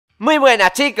Muy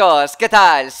buenas chicos, ¿qué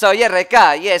tal? Soy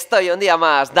RK y estoy un día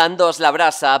más dándoos la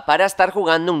brasa para estar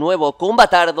jugando un nuevo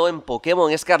combatardo en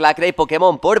Pokémon Escarlata y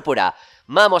Pokémon Púrpura.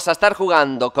 Vamos a estar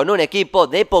jugando con un equipo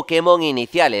de Pokémon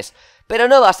iniciales, pero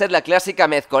no va a ser la clásica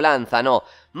mezcolanza, no.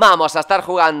 Vamos a estar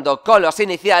jugando con los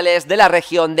iniciales de la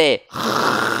región de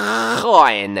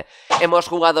Hoenn. Hemos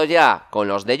jugado ya con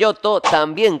los de Yoto,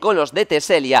 también con los de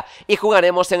Teselia y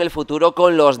jugaremos en el futuro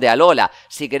con los de Alola.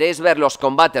 Si queréis ver los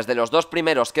combates de los dos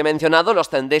primeros que he mencionado, los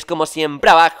tendréis como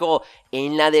siempre abajo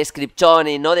en la descripción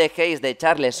y no dejéis de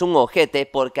echarles un ojete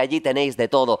porque allí tenéis de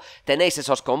todo. Tenéis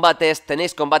esos combates,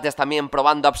 tenéis combates también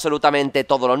probando absolutamente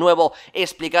todo lo nuevo,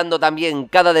 explicando también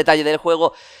cada detalle del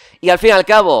juego. Y al fin y al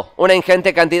cabo, una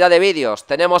ingente cantidad de vídeos.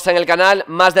 Tenemos en el canal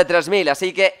más de 3000,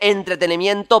 así que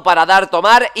entretenimiento para dar,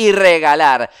 tomar y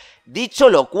regalar. Dicho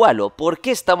lo cual, ¿por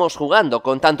qué estamos jugando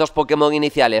con tantos Pokémon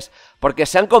iniciales? Porque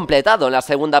se han completado en la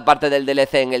segunda parte del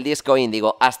DLC en el disco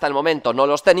Índigo. Hasta el momento no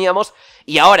los teníamos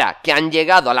y ahora que han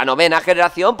llegado a la 9ª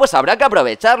generación, pues habrá que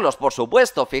aprovecharlos, por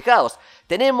supuesto. Fijaos,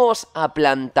 tenemos a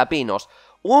Plantapinos,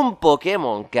 un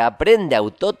Pokémon que aprende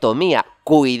autotomía.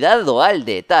 Cuidado al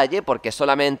detalle, porque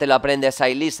solamente lo aprende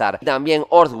Sailizard, también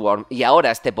Earthworm y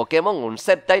ahora este Pokémon, un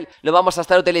Sceptile, lo vamos a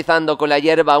estar utilizando con la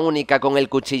hierba única con el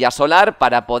cuchilla solar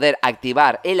para poder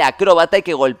activar el acróbata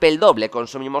que golpee el doble.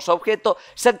 Consumimos objeto,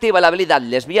 se activa la habilidad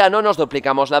lesbiano, nos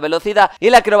duplicamos la velocidad y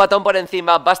el acrobatón por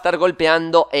encima va a estar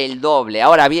golpeando el doble.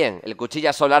 Ahora bien, el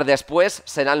cuchilla solar después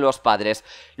serán los padres.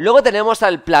 Luego tenemos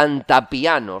al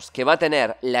Plantapianos, que va a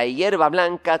tener la hierba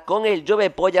blanca con el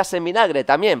llovepollas en vinagre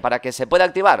también, para que se puede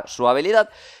activar su habilidad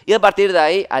y a partir de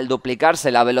ahí, al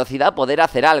duplicarse la velocidad, poder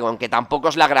hacer algo, aunque tampoco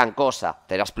es la gran cosa.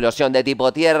 Tera explosión de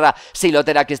tipo tierra, si lo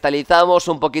teracristalizamos,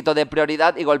 un poquito de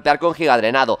prioridad y golpear con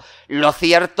gigadrenado. Lo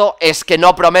cierto es que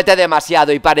no promete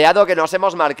demasiado y pareado que nos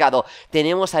hemos marcado.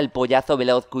 Tenemos al pollazo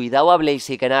veloz, cuidado a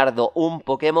Blaziken, un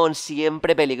Pokémon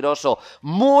siempre peligroso,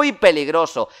 muy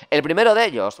peligroso. El primero de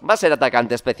ellos va a ser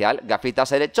atacante especial,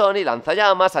 gafitas Erechoni,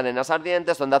 lanzallamas, arenas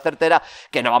ardientes, onda certera,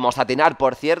 que no vamos a atinar,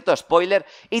 por cierto, spoiler,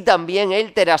 y también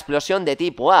el teraexplosión de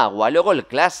tipo agua. Luego el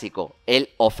clásico,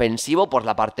 el ofensivo por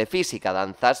la parte física,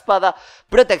 danza espada,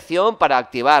 protección para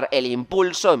activar el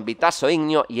impulso en Vitaso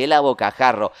Ignio y el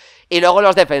abocajarro. Y luego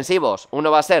los defensivos, uno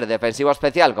va a ser defensivo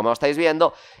especial, como estáis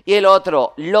viendo, y el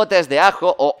otro, lotes de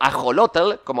ajo, o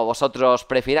ajolotl, como vosotros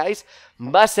prefiráis,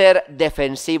 va a ser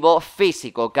defensivo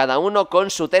físico, cada uno con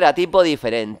su teratipo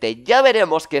diferente. Ya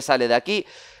veremos qué sale de aquí.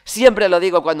 Siempre lo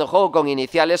digo cuando juego con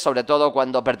iniciales, sobre todo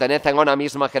cuando pertenecen a una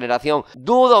misma generación.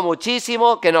 Dudo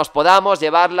muchísimo que nos podamos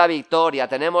llevar la victoria.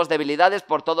 Tenemos debilidades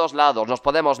por todos lados, nos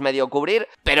podemos medio cubrir,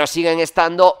 pero siguen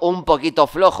estando un poquito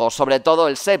flojos, sobre todo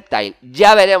el Sceptile.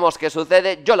 Ya veremos qué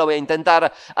sucede, yo lo voy a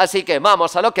intentar, así que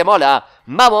vamos a lo que mola.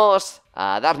 ¡Vamos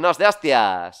a darnos de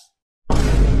hostias!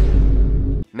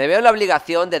 Me veo en la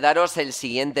obligación de daros el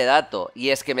siguiente dato, y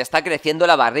es que me está creciendo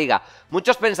la barriga.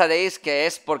 Muchos pensaréis que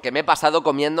es porque me he pasado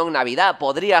comiendo en Navidad,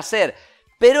 podría ser,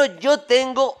 pero yo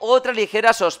tengo otra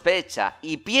ligera sospecha,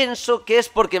 y pienso que es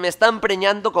porque me están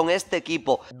preñando con este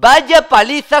equipo. ¡Vaya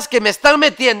palizas que me están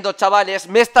metiendo, chavales!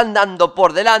 Me están dando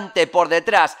por delante, por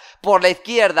detrás, por la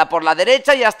izquierda, por la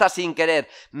derecha y hasta sin querer.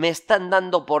 Me están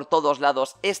dando por todos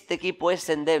lados. Este equipo es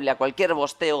endeble a cualquier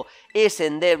bosteo, es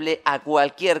endeble a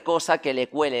cualquier cosa que le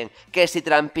cuelen. Que si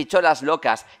trampicholas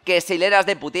locas, que si hileras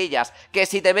de putillas, que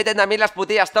si te meten también las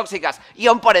putillas tóxicas. Y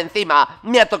aún por encima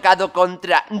me ha tocado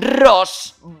contra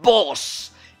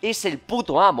Boss. Es el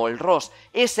puto amo, el Ross,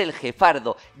 es el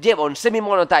jefardo. Lleva un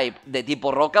semi-monotype de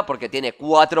tipo roca, porque tiene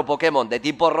 4 Pokémon de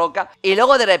tipo roca. Y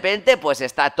luego de repente pues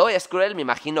está Toescruel, me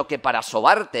imagino que para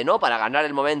sobarte, ¿no? Para ganar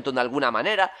el momento de alguna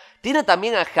manera. Tiene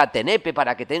también a Jatenepe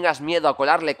para que tengas miedo a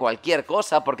colarle cualquier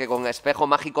cosa, porque con espejo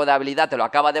mágico de habilidad te lo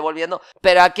acaba devolviendo.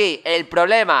 Pero aquí el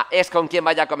problema es con quién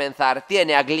vaya a comenzar.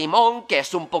 Tiene a Glimmora, que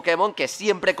es un Pokémon que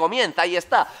siempre comienza, ahí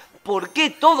está. ¿Por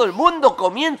qué todo el mundo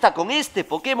comienza con este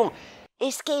Pokémon?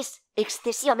 Es que es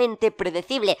excesivamente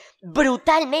predecible,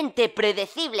 brutalmente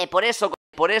predecible. Por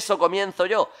eso comienzo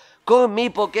yo con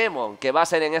mi Pokémon, que va a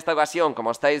ser en esta ocasión,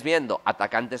 como estáis viendo,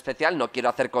 atacante especial. No quiero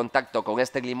hacer contacto con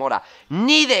este Glimmora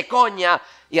ni de coña.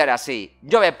 Y ahora sí,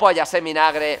 llueve pollas en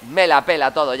vinagre, me la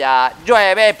pela todo ya.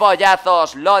 Llueve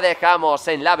pollazos, lo dejamos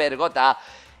en la vergota.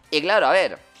 Y claro, a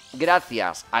ver,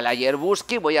 gracias a la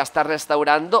Yerbuski voy a estar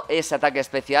restaurando ese ataque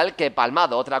especial que he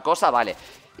palmado. Otra cosa, vale,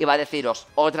 iba a deciros,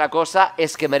 otra cosa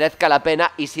es que merezca la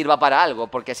pena y sirva para algo,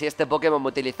 porque si este Pokémon me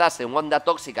utilizase una onda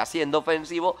tóxica siendo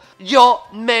ofensivo, yo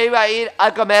me iba a ir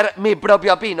a comer mi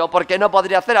propio pino, porque no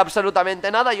podría hacer absolutamente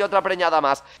nada y otra preñada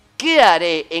más. ¿Qué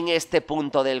haré en este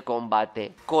punto del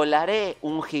combate? ¿Colaré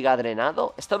un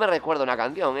gigadrenado? Esto me recuerda a una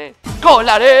canción, ¿eh?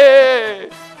 ¡Colaré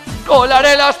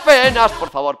colaré las penas. Por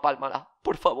favor, pálmala,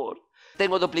 por favor.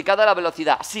 Tengo duplicada la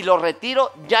velocidad. Si lo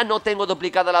retiro, ya no tengo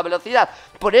duplicada la velocidad.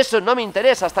 Por eso no me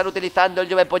interesa estar utilizando el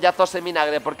lluepollazos en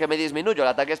vinagre, porque me disminuyo el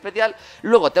ataque especial.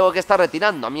 Luego tengo que estar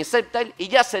retirando a mi Sceptile y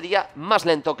ya sería más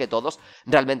lento que todos.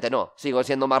 Realmente no, sigo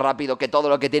siendo más rápido que todo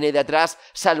lo que tiene detrás,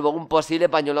 salvo un posible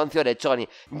pañolón Fiorechoni.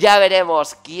 Ya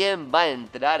veremos quién va a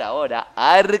entrar ahora.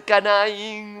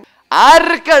 Arcanine.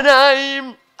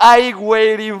 Arcanine. I'm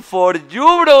waiting for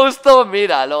you, brosto.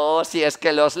 Míralo, si es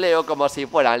que los leo como si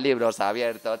fueran libros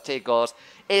abiertos, chicos.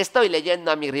 Estoy leyendo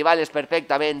a mis rivales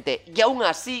perfectamente y aún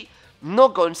así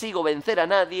no consigo vencer a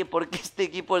nadie porque este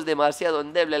equipo es demasiado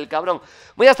endeble, el cabrón.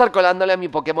 Voy a estar colándole a mi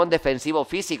Pokémon defensivo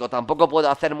físico, tampoco puedo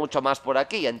hacer mucho más por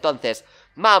aquí. Entonces,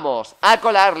 vamos a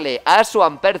colarle a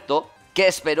Swamperto, que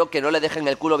espero que no le dejen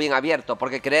el culo bien abierto,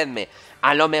 porque creedme,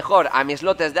 a lo mejor a mis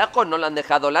lotes de ajo no le han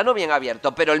dejado el ano bien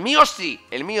abierto, pero el mío sí,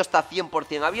 el mío está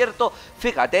 100% abierto.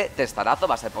 Fíjate, testarazo,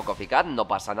 va a ser poco eficaz, no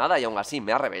pasa nada y aún así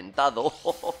me ha reventado.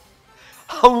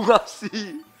 Aún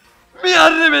así, me ha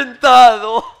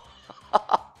reventado.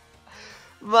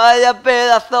 Vaya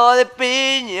pedazo de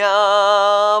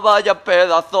piña, vaya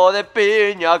pedazo de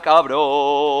piña,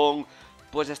 cabrón.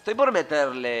 Pues estoy por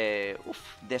meterle...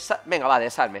 venga, va,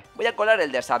 desarme. Voy a colar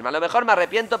el desarme. A lo mejor me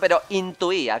arrepiento, pero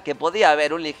intuía que podía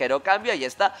haber un ligero cambio. Y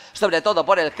está, sobre todo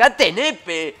por el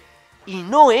Jatenepe. Y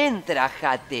no entra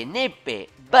Jatenepe.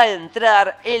 Va a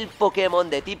entrar el Pokémon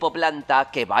de tipo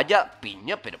planta. Que vaya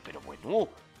piña, pero bueno.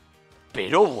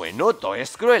 Pero bueno, todo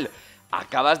es cruel.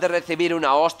 Acabas de recibir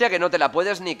una hostia que no te la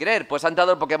puedes ni creer. Pues ha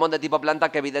entrado el Pokémon de tipo planta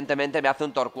que evidentemente me hace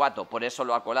un Torcuato. Por eso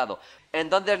lo ha colado.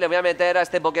 Entonces le voy a meter a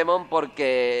este Pokémon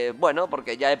porque... bueno,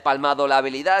 porque ya he palmado la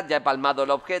habilidad, ya he palmado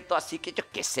el objeto. Así que yo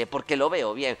qué sé, porque lo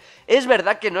veo bien. Es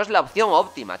verdad que no es la opción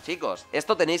óptima, chicos.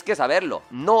 Esto tenéis que saberlo.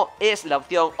 No es la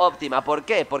opción óptima. ¿Por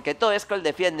qué? Porque Toescroll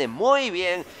defiende muy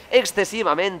bien,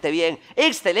 excesivamente bien,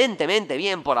 excelentemente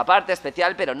bien por la parte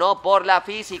especial, pero no por la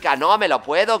física. No me lo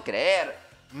puedo creer.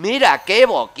 Mira qué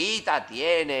boquita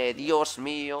tiene, Dios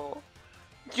mío.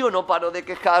 Yo no paro de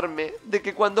quejarme de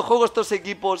que cuando juego estos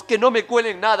equipos que no me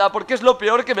cuelen nada porque es lo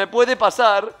peor que me puede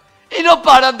pasar. Y no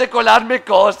paran de colarme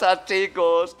cosas,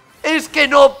 chicos. Es que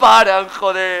no paran,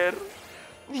 joder.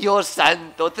 Dios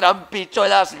santo,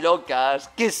 trampichuelas locas.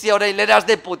 Que si orelleras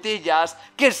de putillas.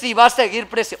 Que si va a seguir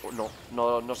presionando.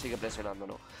 No sigue presionando,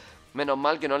 no. Menos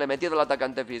mal que no le he metido el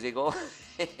atacante físico.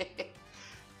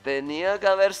 Tenía que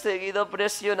haber seguido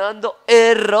presionando.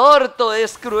 ¡Error,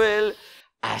 Toescroll!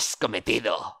 Has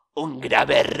cometido un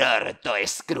grave error,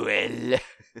 Toescroll.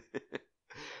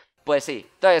 Pues sí,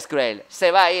 Toescroll se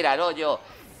va a ir al hoyo.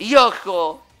 Y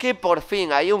ojo, que por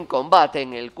fin hay un combate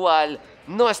en el cual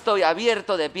no estoy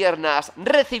abierto de piernas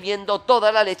recibiendo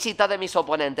toda la lechita de mis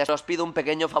oponentes. Os pido un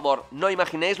pequeño favor, no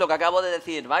imaginéis lo que acabo de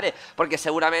decir, ¿vale? Porque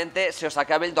seguramente se os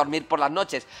acabe el dormir por las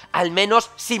noches. Al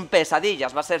menos sin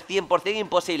pesadillas, va a ser 100%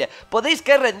 imposible. Podéis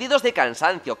caer rendidos de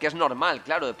cansancio, que es normal,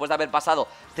 claro. Después de haber pasado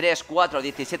 3, 4,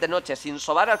 17 noches sin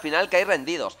sobar, al final caéis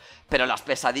rendidos. Pero las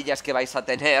pesadillas que vais a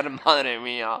tener, madre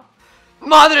mía.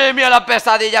 ¡Madre mía la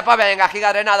pesadilla! Pues venga,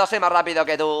 gigarenado, soy más rápido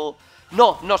que tú.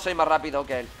 No soy más rápido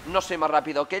que él. No soy más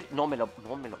rápido que él. No me lo...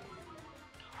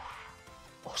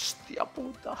 Hostia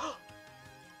puta.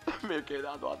 Me he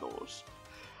quedado a 2.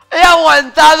 He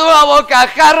aguantado una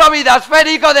bocajarro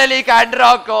vidasférico de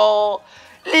Lycanroc.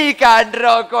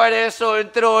 Lycanroc, eres un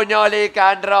truño,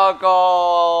 Lycanroc.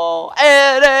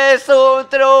 Eres un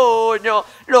truño.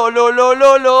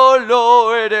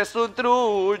 Lo, eres un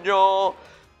truño.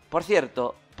 Por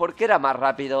cierto, ¿por qué era más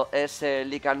rápido ese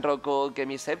Lycanroc que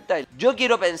mi Sceptile? Yo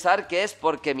quiero pensar que es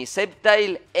porque mi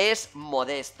Sceptile es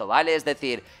modesto, ¿vale? Es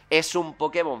decir, es un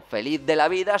Pokémon feliz de la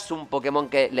vida, es un Pokémon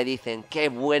que le dicen, qué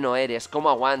bueno eres, cómo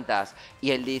aguantas.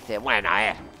 Y él dice, bueno, a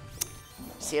ver,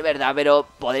 sí es verdad, pero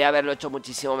podría haberlo hecho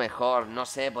muchísimo mejor, no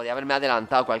sé, podría haberme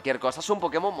adelantado cualquier cosa. Es un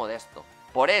Pokémon modesto,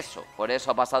 por eso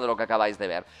ha pasado lo que acabáis de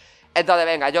ver. Entonces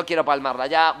venga, yo quiero palmarla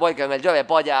ya, voy con el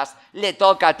lluevepollas, le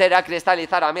toca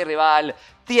teracristalizar a mi rival,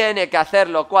 tiene que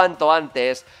hacerlo cuanto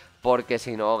antes, porque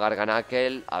si no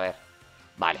Garganacl, a ver,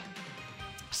 vale,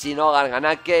 si no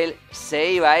Garganacl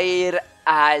se iba a ir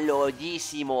al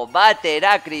hoyísimo, va a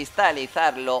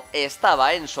teracristalizarlo,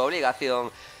 estaba en su obligación.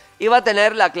 Y va a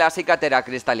tener la clásica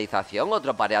teracristalización,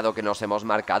 otro pareado que nos hemos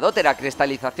marcado.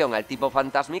 Teracristalización al tipo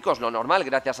fantasmico es lo normal,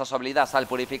 gracias a su habilidad sal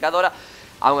purificadora.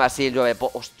 Aún así el llueve...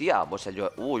 Hostia, pues el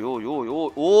llueve... Uy,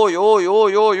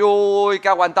 que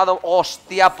ha aguantado...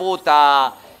 Hostia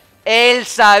puta. Él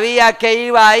sabía que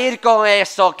iba a ir con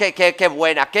eso. Qué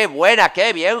buena,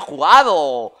 qué bien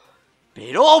jugado.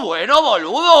 Pero bueno,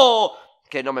 boludo.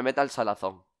 Que no me meta el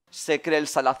salazón. Se cree el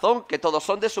salazón que todos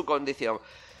son de su condición.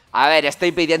 A ver,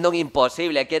 estoy pidiendo un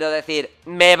imposible, quiero decir,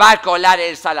 me va a colar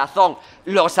el salazón.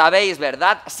 Lo sabéis,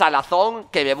 ¿verdad? Salazón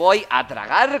que me voy a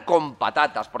tragar con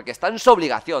patatas, porque está en su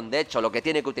obligación. De hecho, lo que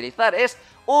tiene que utilizar es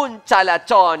un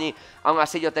chalachoni. Aún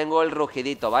así yo tengo el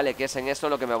rugidito, ¿vale? Que es en eso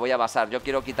lo que me voy a basar. Yo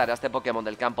quiero quitar a este Pokémon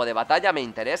del campo de batalla, me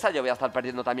interesa. Yo voy a estar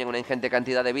perdiendo también una ingente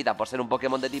cantidad de vida por ser un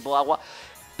Pokémon de tipo agua.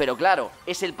 Pero claro,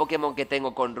 es el Pokémon que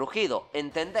tengo con rugido,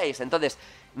 ¿entendéis? Entonces,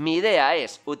 mi idea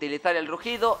es utilizar el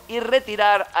rugido y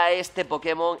retirar a este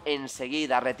Pokémon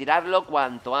enseguida, retirarlo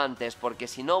cuanto antes, porque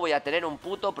si no voy a tener un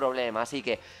puto problema. Así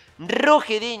que,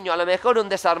 rugidiño, a lo mejor un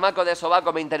desarmaco de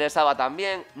sobaco me interesaba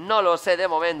también, no lo sé de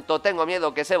momento, tengo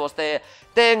miedo que se bostee,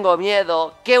 tengo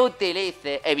miedo que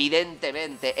utilice,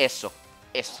 evidentemente, eso.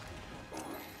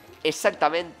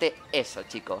 Exactamente eso,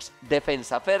 chicos.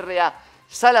 Defensa férrea,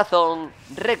 salazón,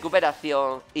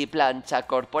 recuperación y plancha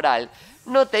corporal.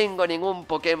 No tengo ningún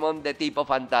Pokémon de tipo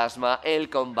fantasma. El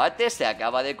combate se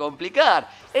acaba de complicar.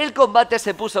 El combate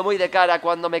se puso muy de cara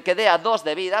cuando me quedé a 2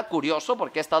 de vida. Curioso,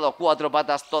 porque he estado a 4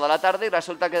 patas toda la tarde y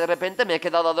resulta que de repente me he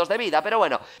quedado a 2 de vida. Pero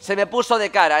bueno, se me puso de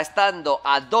cara estando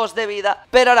a 2 de vida,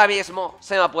 pero ahora mismo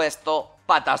se me ha puesto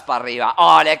patas para arriba.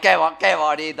 ¡Ole! ¡Qué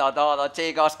bonito todo,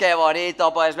 chicos! ¡Qué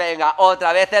bonito! Pues venga,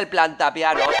 otra vez el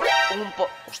plantapiano.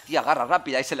 ¡Hostia! Garra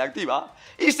rápida y se le activa.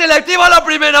 ¡Y se le activa la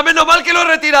primera! ¡Menos mal que lo he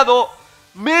retirado!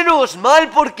 ¡Menos mal!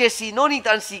 Porque si no, ni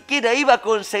tan siquiera iba a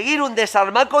conseguir un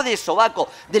desarmaco de sobaco.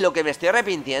 De lo que me estoy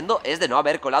arrepintiendo es de no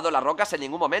haber colado las rocas en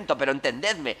ningún momento. Pero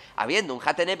entendedme, habiendo un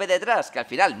HACEN detrás que al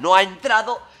final no ha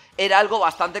entrado, era algo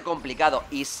bastante complicado.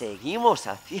 Y seguimos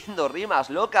haciendo rimas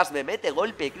locas. Me mete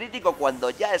golpe crítico cuando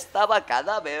ya estaba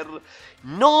cadáver.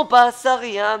 No pasa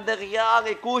rien de rien.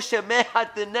 Escúcheme,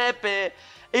 HACEN.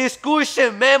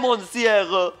 Escúcheme,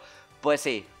 monsieur. Pues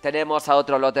sí, tenemos a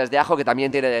otro lotes de ajo que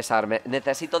también tiene desarme.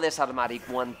 Necesito desarmar y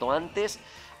cuanto antes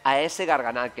a ese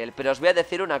Garganacl. Pero os voy a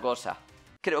decir una cosa.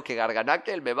 Creo que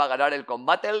Garganacl me va a ganar el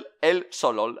combate él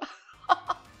solo.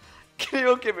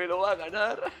 Creo que me lo va a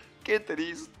ganar. ¡Qué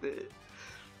triste!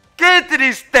 ¡Qué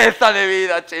tristeza de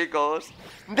vida, chicos!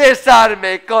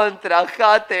 Desarme contra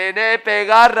HACEN,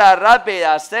 garra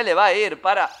rápida. Se le va a ir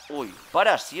para... Uy,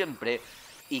 para siempre.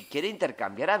 Y quiere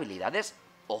intercambiar habilidades.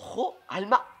 ¡Ojo!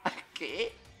 ¡Alma!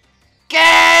 ¿Qué?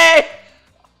 ¿Qué?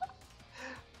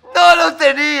 ¡No lo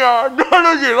tenía! ¡No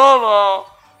lo llevaba!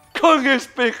 ¡Con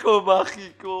espejo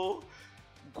mágico!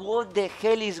 What the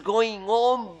hell is going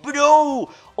on, bro?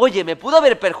 Oye, me pudo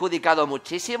haber perjudicado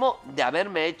muchísimo de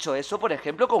haberme hecho eso, por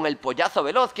ejemplo, con el pollazo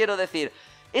veloz. Quiero decir,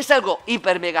 es algo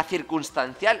hiper mega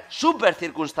circunstancial, súper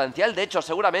circunstancial. De hecho,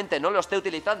 seguramente no lo esté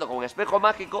utilizando con espejo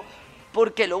mágico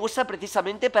porque lo usa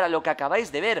precisamente para lo que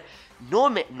acabáis de ver.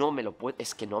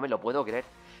 Es que no me lo puedo creer.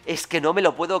 Es que no me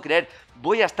lo puedo creer.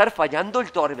 Voy a estar fallando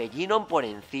el torbellino por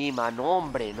encima. No,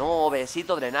 hombre, no.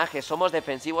 Besito drenaje. Somos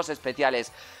defensivos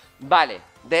especiales. Vale,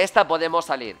 de esta podemos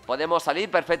salir. Podemos salir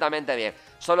perfectamente bien.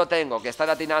 Solo tengo que estar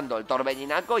atinando el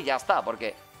torbellinaco y ya está.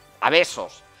 Porque a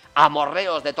besos, a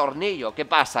morreos de tornillo. ¿Qué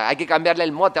pasa? Hay que cambiarle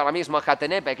el mote ahora mismo a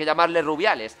HACEN. Hay que llamarle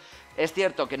Rubiales. Es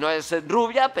cierto que no es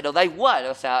rubia, pero da igual,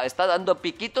 o sea, está dando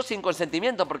piquitos sin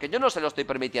consentimiento porque yo no se lo estoy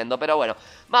permitiendo, pero bueno,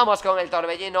 vamos con el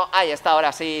torbellino, ahí está,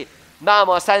 ahora sí,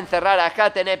 vamos a encerrar a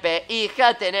HACEN y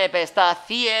HACEN está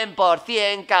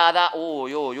 100% cada...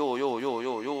 Uy,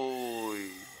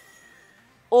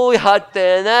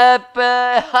 HACEN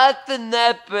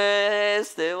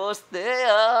se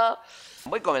bostea.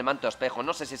 Voy con el manto espejo,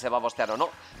 no sé si se va a bostear o no.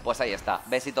 Pues ahí está,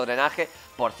 besito drenaje.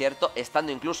 Por cierto,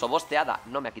 estando incluso bosteada,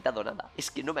 no me ha quitado nada.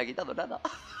 Es que no me ha quitado nada.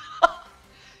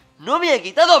 ¡No me ha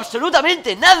quitado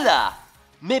absolutamente nada!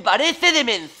 ¡Me parece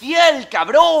demencial,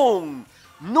 cabrón!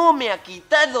 ¡No me ha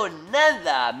quitado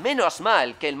nada! Menos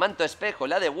mal que el manto espejo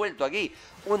le ha devuelto aquí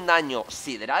un daño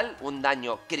sideral, un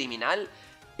daño criminal.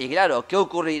 Y claro, ¿qué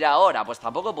ocurrirá ahora? Pues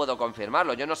tampoco puedo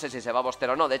confirmarlo, yo no sé si se va a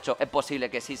bostear o no. De hecho, es posible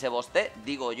que sí se bostee,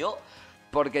 digo yo,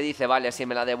 porque dice, vale, si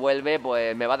me la devuelve,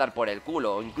 pues me va a dar por el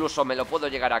culo. Incluso me lo puedo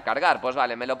llegar a cargar. Pues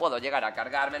vale, me lo puedo llegar a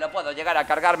cargar, me lo puedo llegar a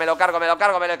cargar, me lo cargo, me lo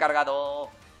he cargado.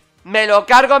 Me lo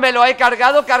cargo, me lo he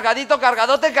cargado, cargadito,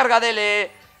 cargadote, cargadele.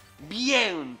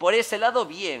 Bien, por ese lado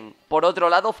bien. Por otro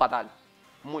lado, fatal.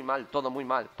 Muy mal, todo muy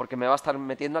mal, porque me va a estar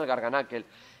metiendo al Garganacl.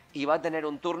 Y va a tener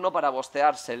un turno para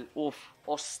bostearse. Uf,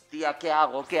 hostia, ¿qué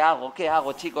hago? ¿Qué hago? ¿Qué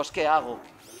hago, chicos? ¿Qué hago?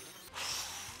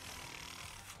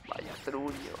 Vaya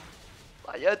truño.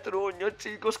 Vaya truño,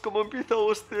 chicos, cómo empieza a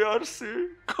bostearse.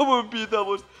 Cómo empieza a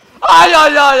bostearse. ¡Ay,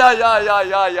 ay, ay, ay, ay,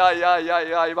 ay, ay, ay, ay,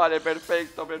 ay, ay! Vale,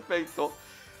 perfecto, perfecto.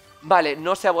 Vale,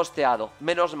 no se ha bosteado,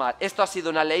 menos mal. Esto ha sido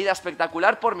una leída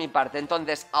espectacular por mi parte.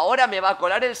 Entonces, ahora me va a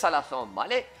colar el salazón,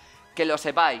 ¿vale? Que lo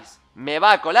sepáis. Me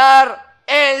va a colar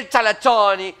el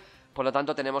chalachoni. Por lo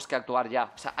tanto tenemos que actuar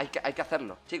ya. O sea, hay que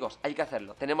hacerlo, chicos, hay que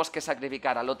hacerlo. Tenemos que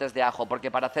sacrificar a lotes de ajo, porque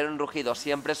para hacer un rugido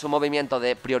siempre es un movimiento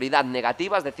de prioridad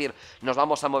negativa. Es decir, nos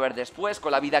vamos a mover después.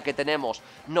 Con la vida que tenemos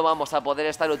no vamos a poder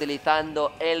estar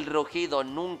utilizando el rugido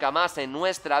nunca más en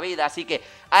nuestra vida. Así que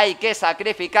hay que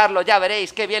sacrificarlo, ya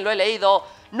veréis qué bien lo he leído.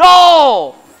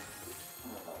 ¡No!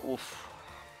 Uf.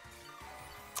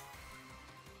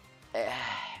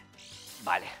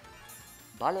 Vale.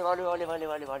 Vale.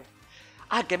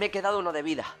 Ah, que me he quedado uno de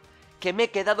vida.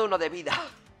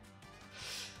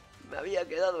 Me había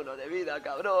quedado uno de vida,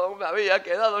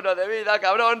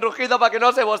 cabrón. Rugido para que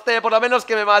no se bostee, por lo menos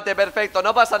que me mate, perfecto.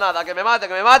 No pasa nada, que me mate,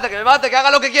 que haga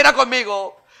lo que quiera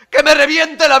conmigo. Que me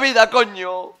reviente la vida,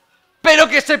 coño. Pero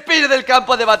que se pire del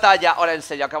campo de batalla. Ahora, en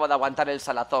serio, acabo de aguantar el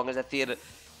salazón. Es decir,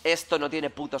 esto no tiene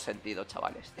puto sentido,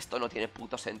 chavales. Esto no tiene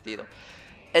puto sentido.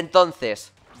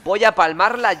 Entonces, voy a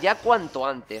palmarla ya cuanto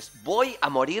antes. Voy a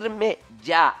morirme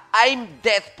ya. I'm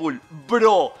Deathpool,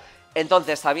 bro.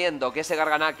 Entonces, sabiendo que ese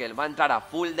Garganacl va a entrar a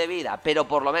full de vida, pero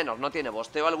por lo menos no tiene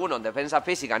bosteo alguno en defensa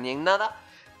física ni en nada,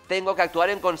 tengo que actuar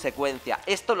en consecuencia.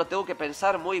 Esto lo tengo que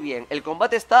pensar muy bien. El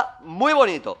combate está muy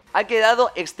bonito. Ha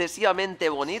quedado excesivamente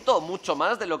bonito, mucho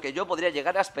más de lo que yo podría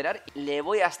llegar a esperar. Le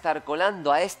voy a estar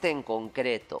colando a este en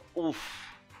concreto. Uf.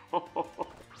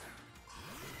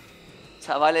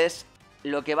 Chavales,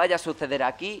 lo que vaya a suceder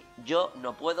aquí, yo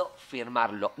no puedo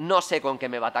firmarlo. No sé con qué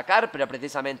me va a atacar, pero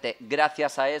precisamente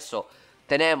gracias a eso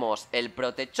tenemos el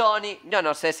Protechoni. Yo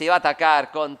no sé si va a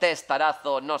atacar con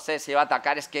Testarazo, no sé si va a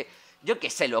atacar, es que yo qué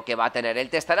sé lo que va a tener.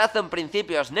 El Testarazo en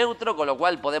principio es neutro, con lo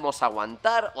cual podemos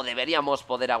aguantar, o deberíamos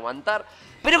poder aguantar.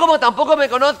 Pero como tampoco me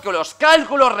conozco los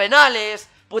cálculos renales,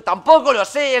 pues tampoco lo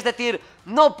sé, es decir,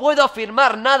 no puedo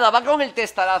afirmar nada, va con el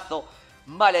Testarazo.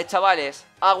 Vale, chavales,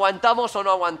 ¿aguantamos o no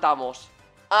aguantamos?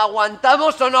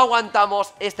 ¿Aguantamos o no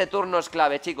aguantamos? Este turno es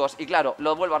clave, chicos. Y claro,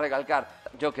 lo vuelvo a recalcar,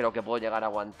 yo creo que puedo llegar a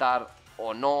aguantar,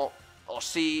 o no, o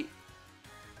sí.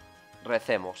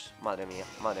 Recemos. Madre mía,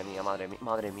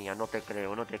 no te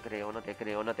creo.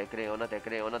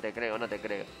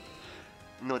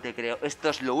 Esto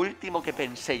es lo último que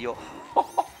pensé yo.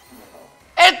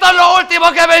 ¡Esto es lo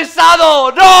último que he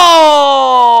pensado!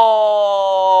 ¡No!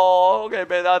 ¡Qué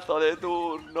pedazo de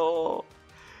turno!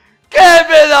 ¡Qué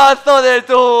pedazo de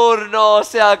turno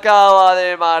se acaba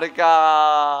de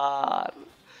marcar!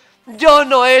 Yo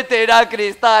no he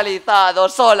teracristalizado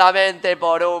solamente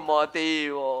por un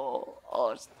motivo.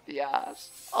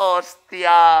 ¡Hostias!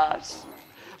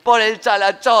 Por el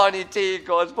Chalachoni,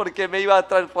 chicos, porque me iba a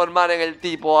transformar en el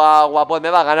tipo agua. Pues me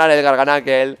va a ganar el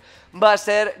Garganacl. Va a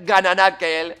ser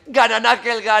Garganacl.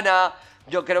 Garganacl gana.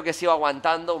 Yo creo que sigo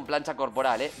aguantando un plancha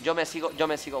corporal, Yo me sigo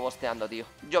bosteando, tío.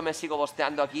 Yo me sigo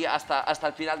bosteando aquí hasta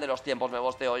el final de los tiempos. Me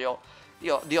bosteo yo.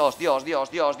 Dios.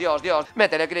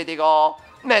 Métele crítico.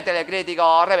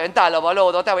 Reventalo,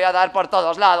 boludo. Te voy a dar por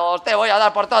todos lados.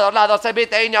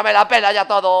 Sempiteiño, me la pela ya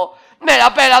todo. Me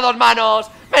la pela dos manos.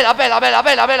 Me la pela.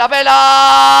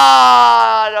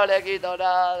 No le quito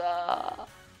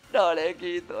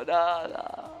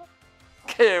nada.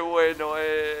 ¡Qué bueno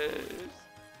es!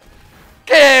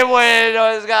 ¡Qué bueno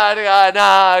es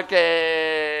Garganacl!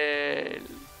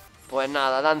 Pues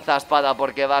nada, danza espada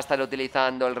porque va a estar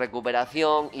utilizando el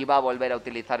recuperación y va a volver a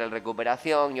utilizar el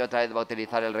recuperación y otra vez va a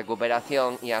utilizar el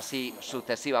recuperación y así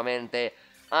sucesivamente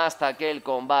hasta que el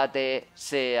combate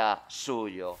sea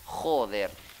suyo. Joder,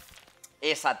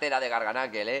 esa tela de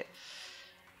Garganacl,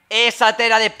 Esa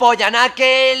tela de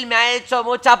Pollanacl me ha hecho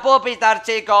mucha pupitar,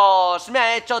 chicos. Me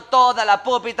ha hecho toda la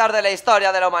pupitar de la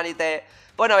historia de la humanité.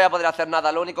 Pues no voy a poder hacer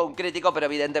nada, lo único un crítico, pero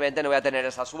evidentemente no voy a tener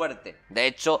esa suerte. De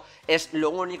hecho, es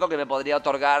lo único que me podría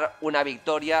otorgar una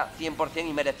victoria 100%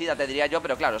 inmerecida, te diría yo.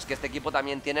 Pero claro, es que este equipo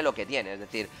también tiene lo que tiene. Es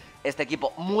decir, este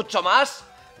equipo mucho más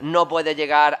no puede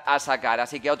llegar a sacar.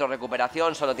 Así que otra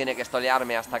recuperación, solo tiene que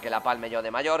estolearme hasta que la palme yo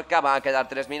de Mallorca. Va a quedar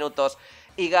 3 minutos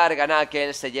y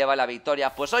Garganacl se lleva la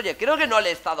victoria. Pues oye, creo que no le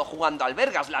he estado jugando al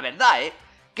Vergas, la verdad,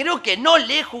 Creo que no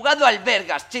le he jugado al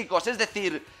Vergas, chicos. Es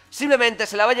decir, simplemente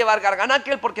se la va a llevar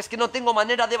Garganacl porque es que no tengo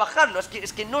manera de bajarlo. Es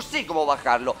que no sé cómo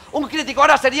bajarlo. Un crítico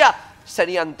ahora sería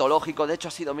antológico. De hecho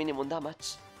ha sido minimum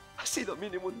damage.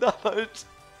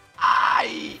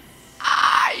 ¡Ay!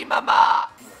 ¡Mamá!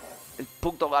 El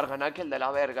puto Garganacl de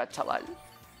la verga, chaval.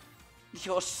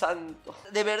 Dios santo.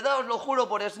 De verdad os lo juro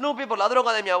por Snoopy, por la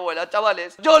droga de mi abuela,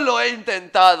 chavales. Yo lo he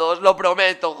intentado, os lo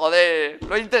prometo, joder.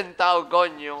 Lo he intentado,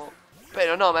 coño.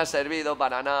 Pero no me ha servido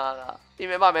para nada. Y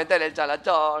me va a meter el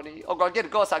Chalachoni o cualquier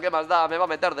cosa, que más da, me va a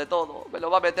meter de todo. Me lo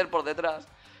va a meter por detrás.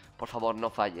 Por favor, no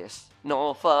falles.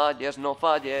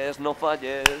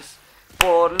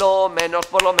 Por lo menos.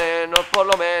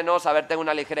 A ver, tengo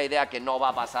una ligera idea que no va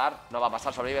a pasar. No va a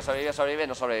pasar, sobrevive.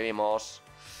 No sobrevivimos.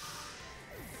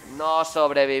 No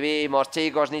sobrevivimos,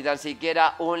 chicos. Ni tan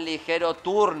siquiera un ligero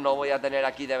turno voy a tener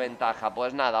aquí de ventaja.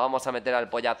 Pues nada, vamos a meter al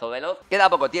pollazo veloz. Queda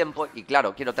poco tiempo y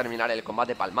claro, quiero terminar el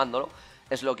combate palmándolo.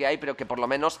 Es lo que hay, pero que por lo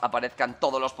menos aparezcan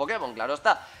todos los Pokémon, claro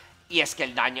está. Y es que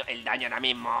el daño ahora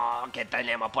mismo que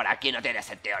tenemos por aquí no tiene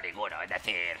sentido ninguno. Es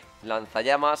decir,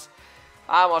 lanzallamas.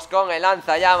 Vamos con el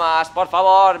lanzallamas, por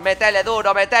favor, métele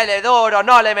duro,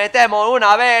 no le metemos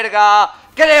una verga.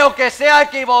 Creo que se ha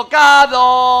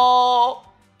equivocado.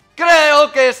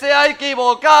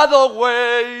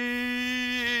 Güey.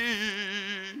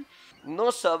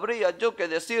 No sabría yo qué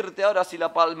decirte ahora si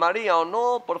la palmaría o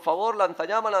no. Por favor,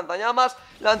 lanzallamas.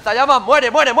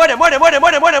 Muere.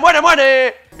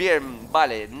 Bien,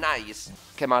 vale, nice.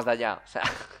 ¿Qué más da ya? O sea,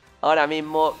 ahora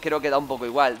mismo creo que da un poco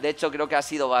igual. De hecho, creo que ha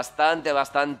sido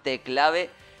bastante clave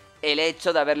el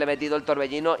hecho de haberle metido el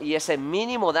torbellino y ese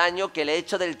mínimo daño que le he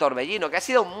hecho del torbellino, que ha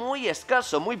sido muy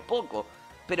escaso, muy poco,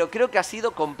 pero creo que ha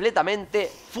sido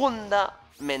completamente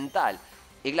fundamental.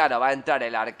 Y claro, va a entrar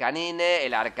el Arcanine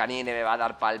me va a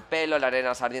dar pa'l pelo, la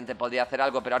arena ardiente podría hacer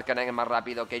algo, pero Arcanine es más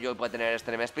rápido que yo y puede tener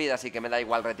Extreme Speed, así que me da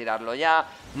igual retirarlo ya.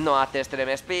 No hace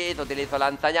Extreme Speed, utilizo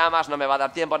lanzallamas, no me va a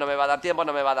dar tiempo,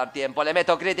 le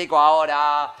meto crítico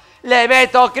ahora,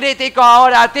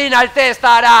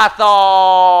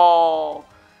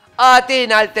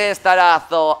 atina el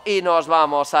testarazo y nos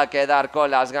vamos a quedar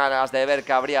con las ganas de ver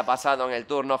qué habría pasado en el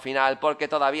turno final, porque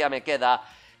todavía me queda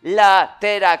la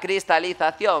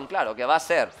teracristalización. Claro que va a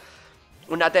ser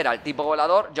una tera al tipo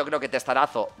volador. Yo creo que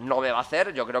testarazo no me va a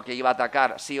hacer, yo creo que iba a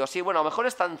atacar sí o sí. Bueno, a lo mejor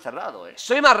está encerrado,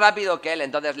 Soy más rápido que él,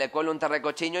 entonces le cuelo un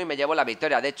terrecochiño y me llevo la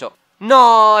victoria. De hecho,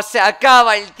 no, se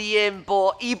acaba el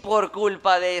tiempo y por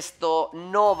culpa de esto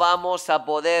no vamos a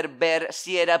poder ver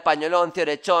si era pañolón,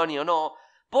 ciorechoni o no,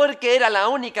 porque era la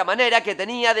única manera que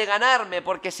tenía de ganarme,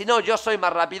 porque si no yo soy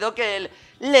más rápido que él.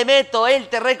 Le meto el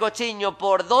terrecochiño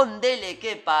por donde le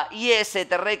quepa y ese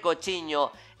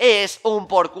terrecochiño es un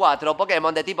por 4,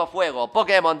 Pokémon de tipo fuego,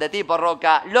 Pokémon de tipo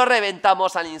roca, lo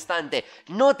reventamos al instante.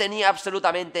 No tenía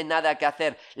absolutamente nada que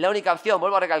hacer. La única opción,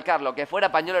 vuelvo a recalcarlo, que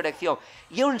fuera pañuelo erección,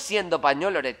 y aun siendo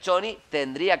pañuelo erechoni,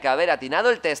 tendría que haber atinado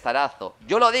el testarazo.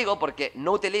 Yo lo digo porque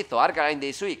no utilizo Arcanine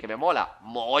Hisui, que me mola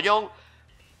mogollón,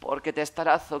 porque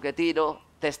testarazo que tiro,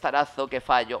 testarazo que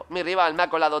fallo. Mi rival me ha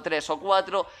colado 3 o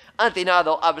 4, ha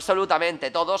atinado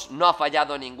absolutamente todos, no ha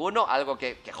fallado ninguno, algo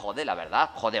que jode, la verdad,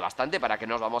 jode bastante, para que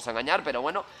no nos vamos a engañar, pero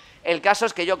bueno, el caso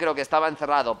es que yo creo que estaba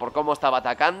encerrado por cómo estaba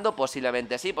atacando,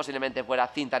 posiblemente sí, posiblemente fuera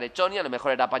cinta erechoni, a lo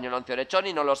mejor era pañoloncio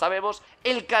erechoni, no lo sabemos.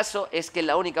 El caso es que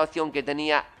la única opción que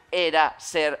tenía era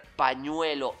ser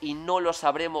pañuelo y no lo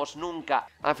sabremos nunca.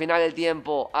 Al final del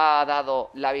tiempo ha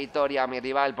dado la victoria a mi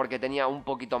rival porque tenía un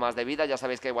poquito más de vida. Ya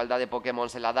sabéis que igualdad de Pokémon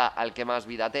se la da al que más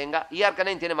vida tenga, y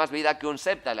Arcanine tiene más vida que un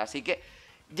Sceptile, así que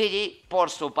GG por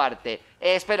su parte.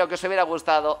 Espero que os hubiera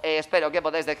gustado, espero que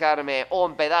podáis dejarme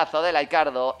un pedazo de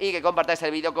likeardo y que compartáis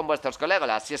el vídeo con vuestros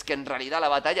colegas. Si es que en realidad la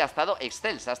batalla ha estado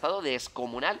excelsa, ha estado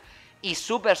descomunal y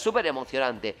súper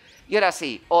emocionante. Y ahora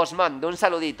sí, os mando un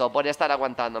saludito por estar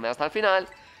aguantándome hasta el final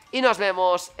y nos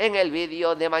vemos en el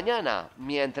vídeo de mañana.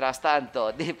 Mientras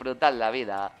tanto, disfrutad la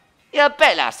vida y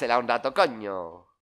apélasela un rato, coño.